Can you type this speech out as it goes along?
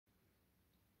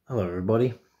Hello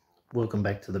everybody, welcome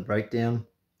back to the breakdown.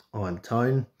 I'm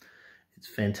Tone. It's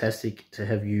fantastic to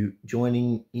have you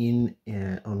joining in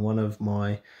on one of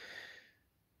my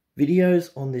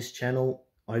videos on this channel.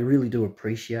 I really do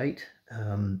appreciate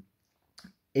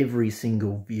every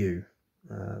single view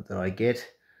that I get.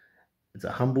 It's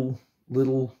a humble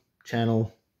little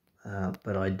channel,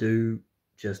 but I do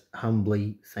just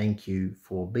humbly thank you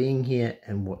for being here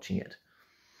and watching it.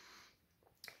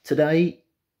 Today,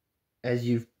 as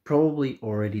you've probably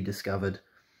already discovered,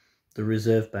 the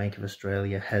Reserve Bank of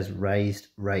Australia has raised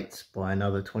rates by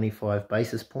another 25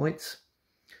 basis points.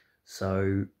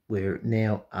 So we're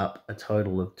now up a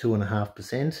total of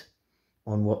 2.5%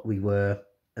 on what we were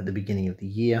at the beginning of the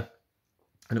year.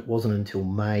 And it wasn't until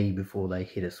May before they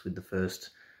hit us with the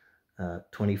first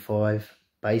 25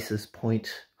 basis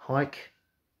point hike.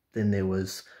 Then there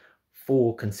was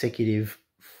 4 consecutive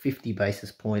 50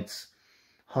 basis points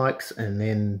hikes, and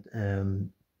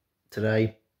then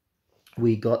today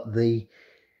we got the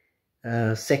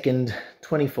second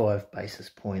 25 basis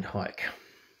point hike.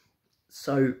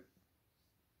 So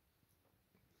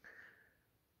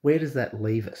where does that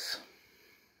leave us?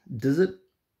 Does it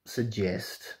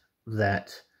suggest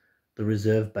that the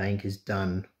Reserve Bank is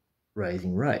done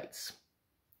raising rates?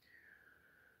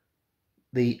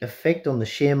 The effect on the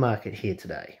share market here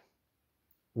today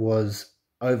was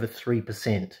over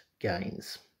 3%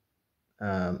 gains.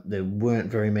 There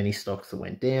weren't very many stocks that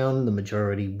went down. The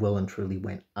majority well and truly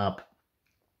went up.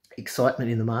 Excitement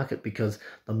in the market because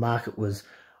the market was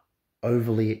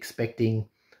overly expecting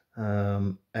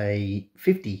a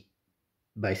 50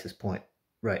 basis point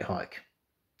rate hike,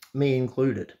 me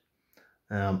included.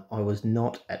 I was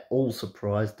not at all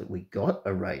surprised that we got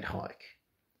a rate hike.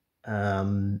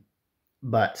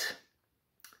 But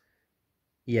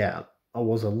yeah, I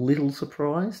was a little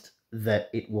surprised that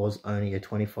it was only a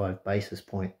 25 basis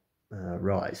point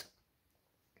rise.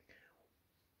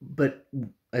 But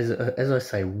as I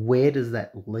say, where does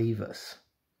that leave us?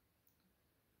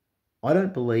 I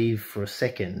don't believe for a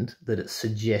second that it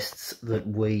suggests that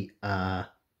we are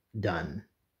done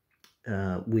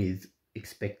with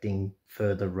expecting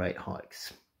further rate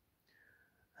hikes.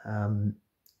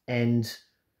 And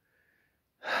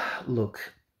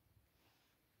look,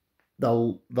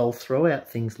 they'll throw out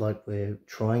things like we're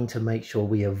trying to make sure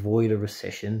we avoid a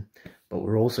recession, but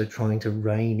we're also trying to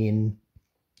rein in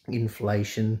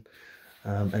inflation,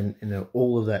 and you know,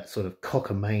 all of that sort of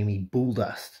cockamamie bull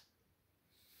dust.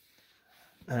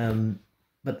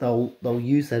 But they'll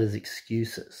use that as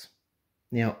excuses.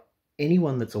 Now,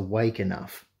 anyone that's awake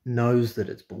enough knows that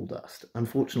it's bull dust.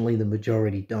 Unfortunately, the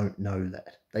majority don't know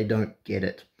that. They don't get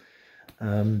it.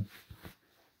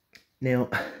 Now,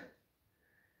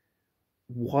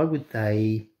 why would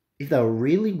they, if they were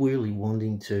really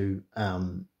wanting to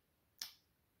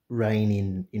rein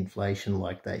in inflation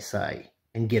like they say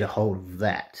and get a hold of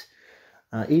that,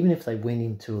 even if they went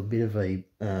into a bit of a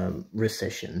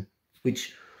recession,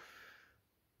 which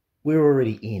we're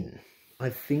already in, I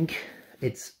think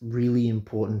it's really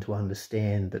important to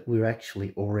understand that we're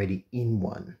actually already in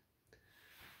one.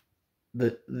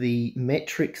 The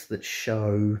metrics that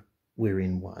show we're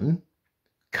in one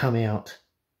come out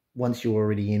once you're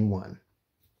already in one.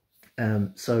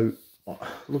 So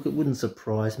look, it wouldn't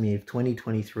surprise me if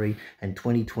 2023 and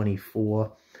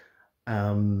 2024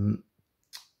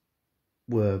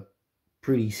 were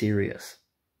pretty serious.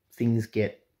 Things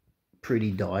get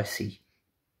pretty dicey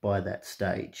by that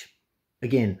stage.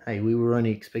 Again, hey, we were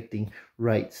only expecting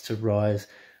rates to rise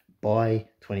by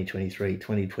 2023,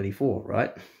 2024,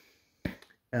 right?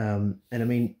 And I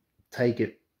mean,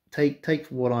 take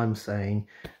what I'm saying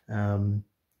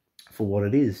for what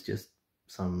it is, just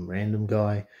some random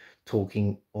guy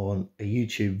talking on a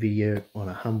YouTube video on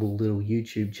a humble little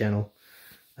YouTube channel.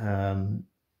 You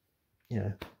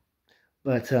know,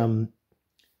 but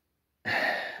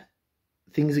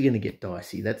things are going to get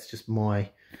dicey. That's just my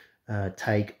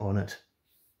take on it.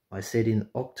 I said in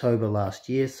October last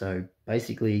year, so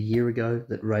basically a year ago,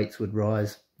 that rates would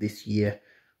rise this year.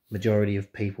 Majority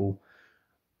of people,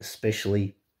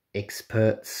 especially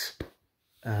experts,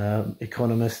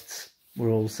 economists, were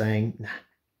all saying,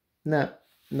 nah,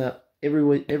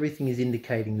 everything is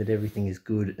indicating that everything is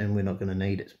good and we're not going to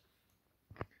need it.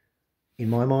 In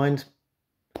my mind,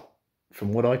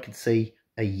 from what I could see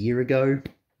a year ago,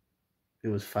 it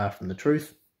was far from the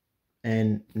truth,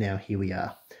 and now here we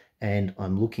are. And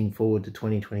I'm looking forward to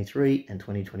 2023 and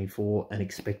 2024 and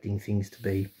expecting things to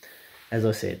be, as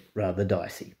I said, rather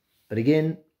dicey. But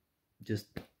again, just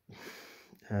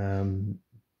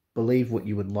believe what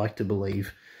you would like to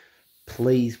believe.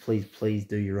 Please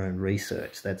do your own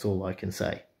research. That's all I can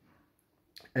say.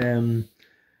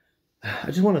 I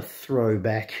just want to throw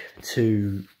back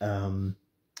to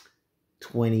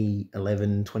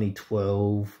 2011,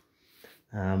 2012,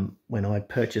 when I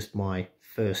purchased my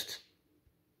first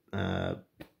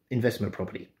investment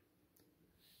property.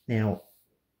 Now,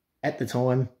 at the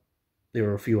time, there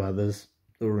were a few others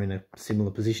that were in a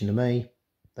similar position to me.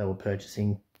 They were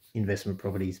purchasing investment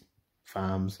properties,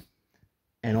 farms,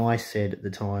 and I said at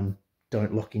the time,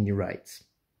 don't lock in your rates.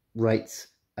 Rates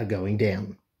are going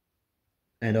down.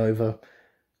 And over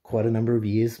quite a number of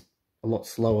years, a lot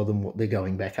slower than what they're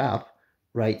going back up,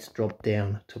 rates dropped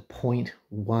down to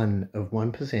 0.1 of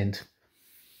 1%,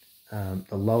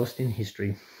 the lowest in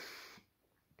history.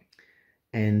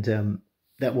 And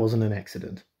that wasn't an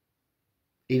accident.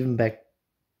 Even back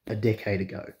a decade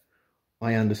ago,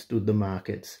 I understood the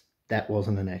markets. That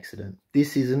wasn't an accident.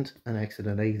 This isn't an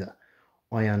accident either.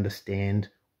 I understand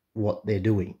what they're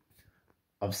doing.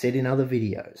 I've said in other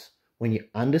videos, when you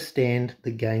understand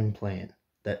the game plan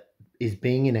that is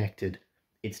being enacted,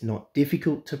 it's not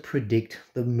difficult to predict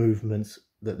the movements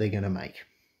that they're going to make.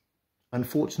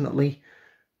 Unfortunately,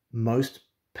 most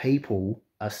people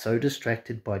are so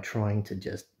distracted by trying to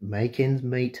just make ends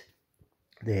meet.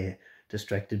 They're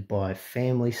distracted by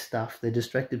family stuff. They're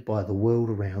distracted by the world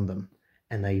around them,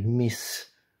 and they miss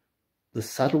the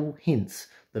subtle hints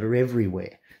that are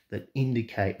everywhere that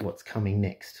indicate what's coming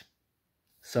next.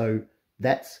 So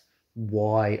that's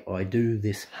why I do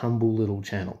this humble little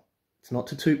channel. It's not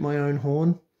to toot my own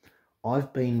horn.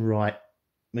 I've been right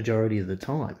majority of the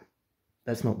time.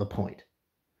 That's not the point.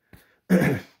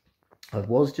 I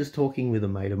was just talking with a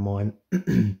mate of mine,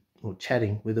 or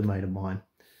chatting with a mate of mine,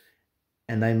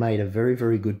 and they made a very,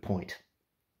 very good point.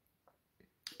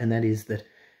 And that is that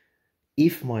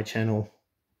if my channel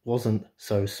wasn't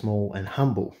so small and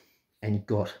humble and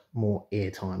got more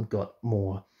airtime, got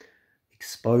more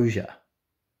exposure,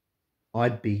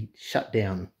 I'd be shut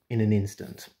down in an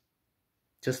instant.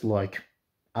 Just like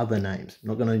other names. I'm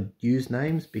not going to use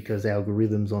names because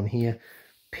algorithms on here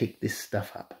pick this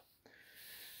stuff up.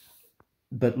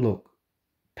 But look,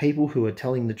 people who are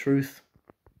telling the truth,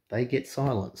 they get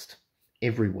silenced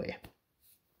everywhere.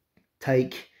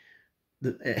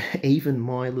 Even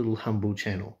my little humble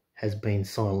channel has been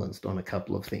silenced on a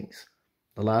couple of things.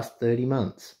 The last 30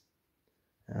 months,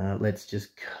 let's just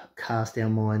cast our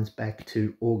minds back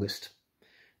to August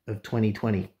of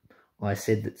 2020. I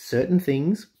said that certain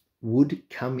things would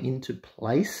come into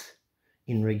place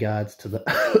in regards to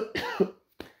the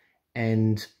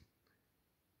and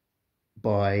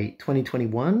by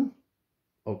 2021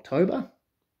 October,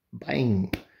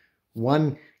 bang,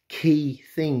 one key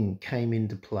thing came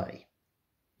into play.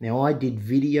 Now, I did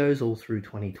videos all through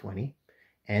 2020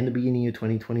 and the beginning of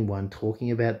 2021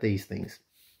 talking about these things.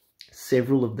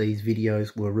 Several of these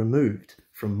videos were removed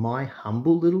from my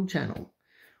humble little channel,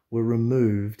 were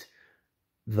removed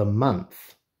the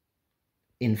month.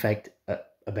 In fact,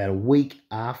 about a week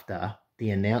after the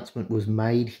announcement was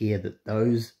made here that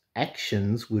those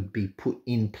actions would be put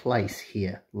in place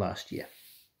here last year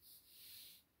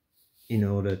in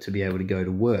order to be able to go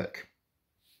to work.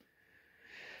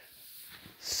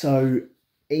 So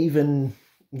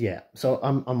so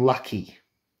I'm lucky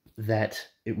that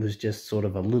it was just sort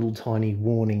of a little tiny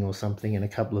warning or something and a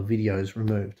couple of videos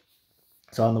removed.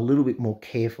 So I'm a little bit more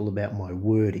careful about my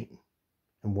wording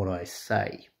and what I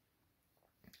say.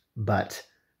 But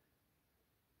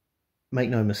make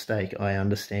no mistake, I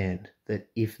understand that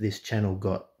if this channel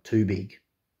got too big,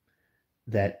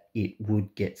 that it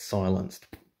would get silenced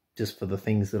just for the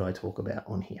things that I talk about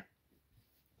on here.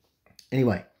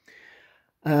 Anyway,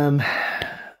 as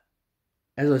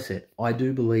I said, I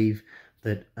do believe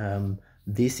that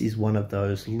this is one of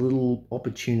those little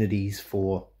opportunities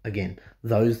for, again,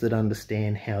 those that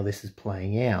understand how this is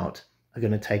playing out are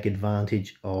going to take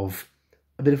advantage of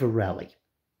a bit of a rally,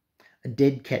 a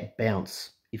dead cat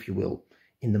bounce, if you will,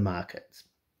 in the markets.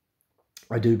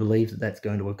 I do believe that that's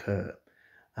going to occur.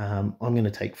 I'm going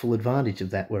to take full advantage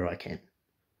of that where I can.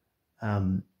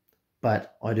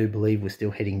 But I do believe we're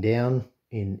still heading down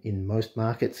in most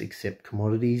markets except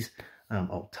commodities.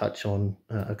 I'll touch on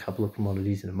a couple of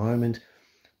commodities in a moment.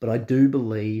 But I do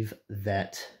believe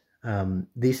that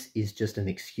this is just an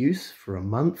excuse for a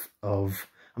month of,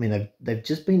 I mean, they've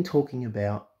just been talking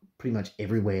about pretty much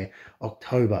everywhere.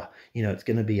 October, you know, it's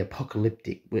going to be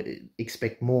apocalyptic. We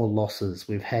expect more losses.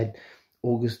 We've had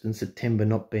August and September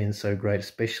not being so great,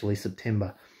 especially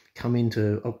September. Come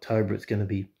into October, it's going to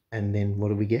be, and then what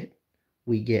do we get?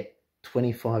 We get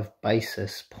 25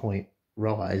 basis point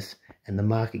rise and the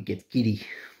market gets giddy.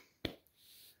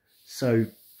 So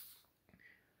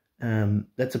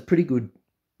that's a pretty good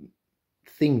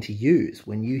thing to use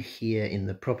when you hear in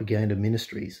the propaganda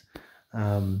ministries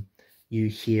you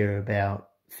hear about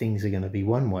things are going to be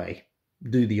one way,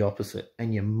 do the opposite,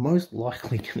 and you're most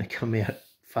likely going to come out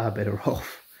far better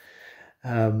off.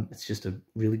 It's just a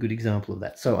really good example of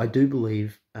that. So I do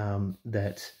believe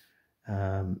that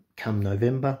come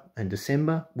November and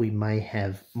December, we may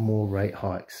have more rate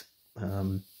hikes.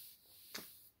 Again,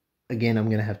 I'm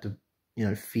going to have to,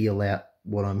 feel out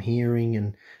what I'm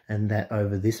hearing and that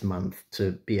over this month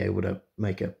to be able to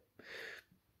make a,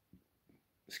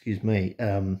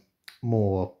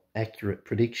 more accurate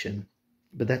prediction.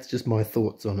 But that's just my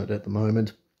thoughts on it at the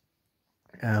moment.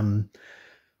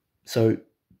 So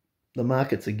the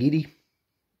markets are giddy.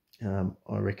 I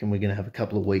reckon we're going to have a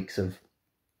couple of weeks of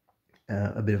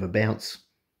a bit of a bounce.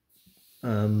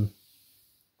 And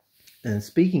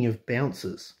speaking of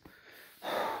bounces,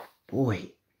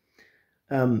 boy,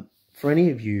 for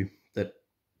any of you that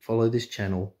follow this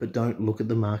channel but don't look at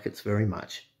the markets very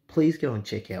much, please go and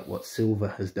check out what silver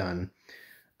has done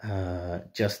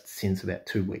just since about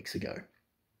 2 weeks ago.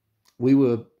 We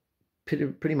were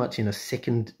pretty much in a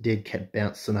second dead cat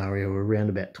bounce scenario around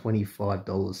about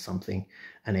 $25 something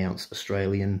an ounce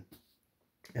Australian.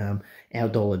 Our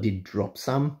dollar did drop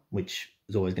some, which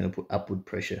is always going to put upward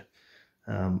pressure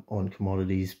on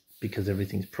commodities because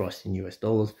everything's priced in US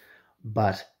dollars.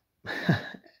 But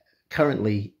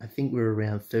currently, I think we're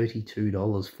around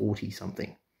 $32.40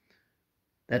 something.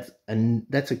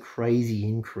 That's a crazy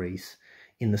increase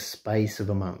in the space of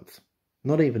a month.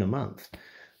 Not even a month.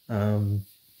 As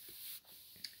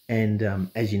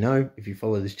you know, if you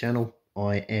follow this channel,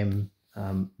 I am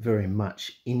very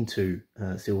much into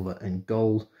silver and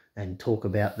gold and talk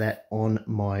about that on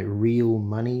my Real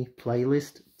Money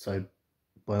playlist. So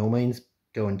by all means,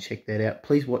 go and check that out.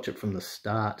 Please watch it from the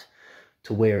start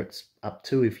to where it's up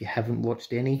to if you haven't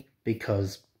watched any,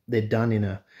 because they're done in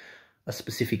a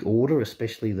specific order,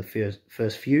 especially the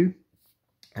first few.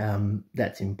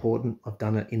 That's important. I've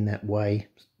done it in that way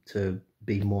to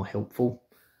be more helpful.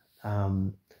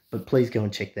 But please go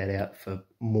and check that out for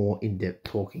more in-depth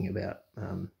talking about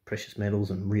precious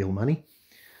metals and real money.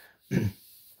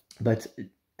 But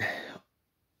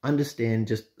understand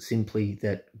just simply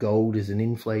that gold is an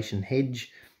inflation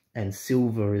hedge and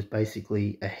silver is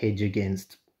basically a hedge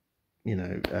against,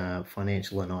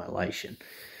 financial annihilation.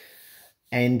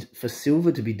 And for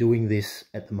silver to be doing this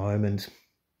at the moment,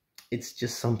 it's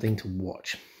just something to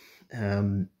watch.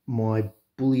 My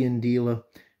bullion dealer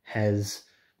has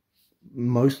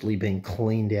mostly been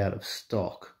cleaned out of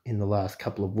stock in the last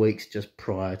couple of weeks just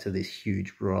prior to this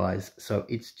huge rise. So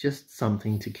it's just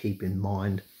something to keep in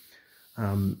mind.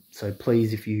 So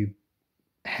please, if you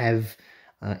have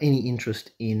any interest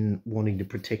in wanting to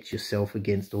protect yourself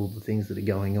against all the things that are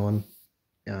going on,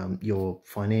 your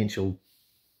financial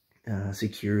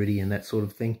security and that sort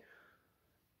of thing,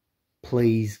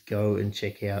 please go and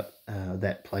check out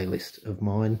that playlist of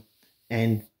mine.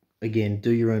 And again,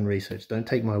 do your own research. Don't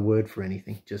take my word for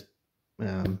anything. Just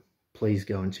please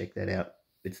go and check that out.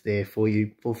 It's there for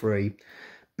you for free.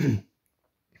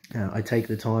 I take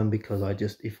the time because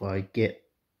if I get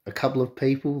a couple of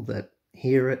people that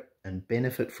hear it and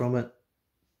benefit from it,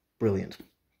 brilliant.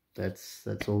 That's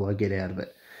all I get out of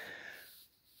it.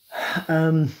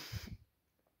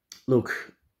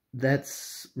 Look,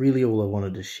 that's really all I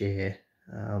wanted to share.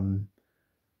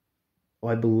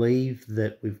 I believe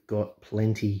that we've got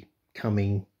plenty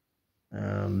coming.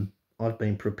 I've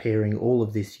been preparing all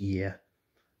of this year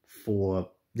for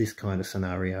this kind of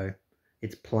scenario.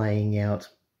 It's playing out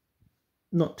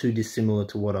not too dissimilar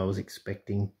to what I was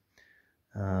expecting.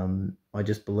 I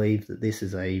just believe that this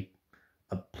is a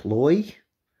ploy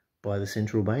by the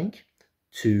central bank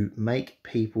to make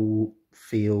people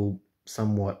feel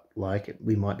somewhat like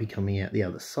we might be coming out the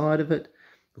other side of it.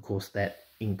 Of course, that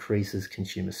increases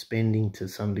consumer spending to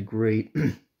some degree.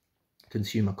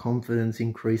 Consumer confidence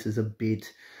increases a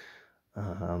bit.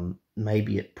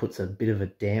 Maybe it puts a bit of a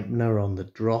dampener on the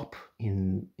drop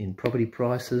in property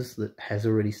prices that has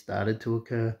already started to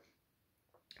occur.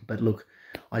 But look,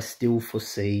 I still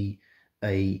foresee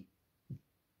a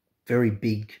very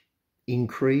big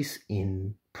increase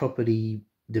in property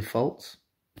defaults,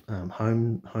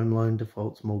 home loan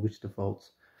defaults, mortgage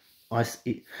defaults. I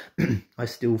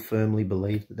still firmly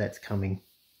believe that that's coming.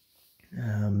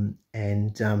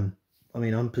 I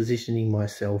mean, I'm positioning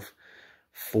myself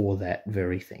for that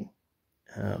very thing.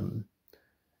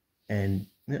 And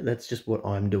that's just what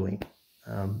I'm doing.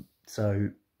 So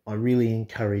I really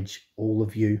encourage all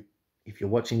of you, if you're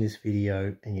watching this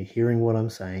video and you're hearing what I'm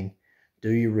saying,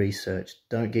 do your research,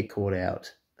 don't get caught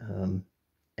out.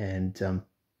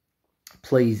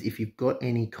 Please, if you've got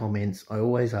any comments, I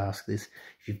always ask this,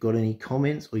 if you've got any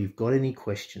comments or you've got any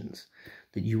questions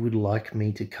that you would like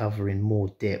me to cover in more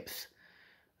depth,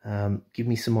 Give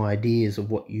me some ideas of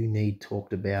what you need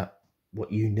talked about,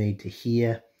 what you need to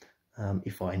hear.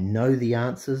 If I know the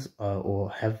answers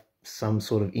or have some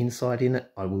sort of insight in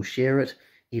it, I will share it.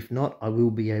 If not, I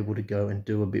will be able to go and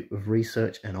do a bit of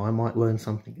research, and I might learn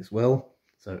something as well.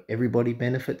 So everybody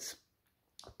benefits,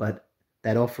 but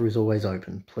that offer is always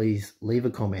open. Please leave a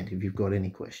comment if you've got any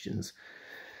questions.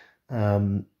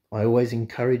 I always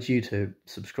encourage you to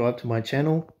subscribe to my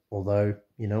channel, although,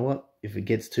 you know what, if it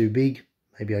gets too big,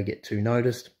 maybe I get too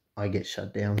noticed, I get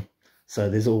shut down. So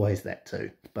there's always that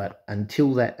too. But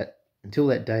until that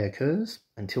day occurs,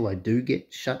 until I do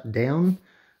get shut down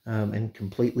and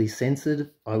completely censored,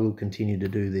 I will continue to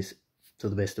do this to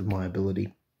the best of my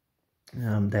ability.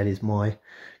 That is my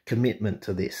commitment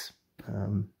to this.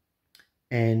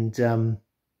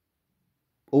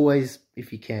 Always,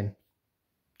 if you can,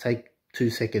 take 2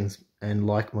 seconds and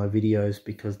like my videos,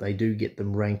 because they do get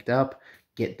them ranked up,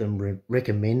 get them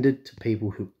recommended to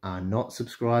people who are not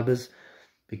subscribers.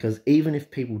 Because even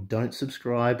if people don't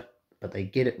subscribe, but they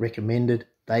get it recommended,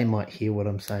 they might hear what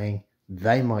I'm saying,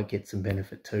 they might get some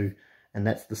benefit too, and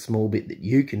that's the small bit that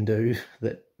you can do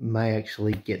that may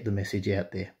actually get the message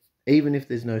out there. Even if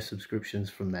there's no subscriptions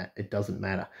from that, it doesn't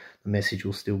matter. The message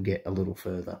will still get a little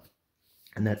further.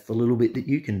 And that's the little bit that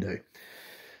you can do.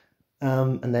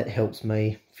 And that helps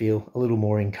me feel a little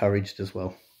more encouraged as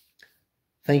well.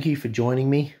 Thank you for joining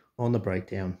me on the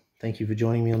breakdown. Thank you for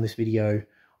joining me on this video.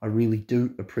 I really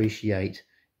do appreciate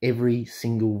every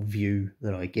single view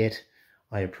that I get.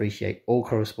 I appreciate all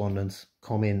correspondence,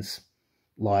 comments,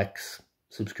 likes,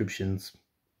 subscriptions.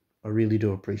 I really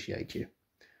do appreciate you.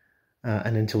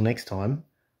 And until next time,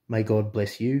 may God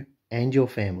bless you and your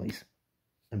families.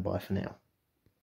 And bye for now.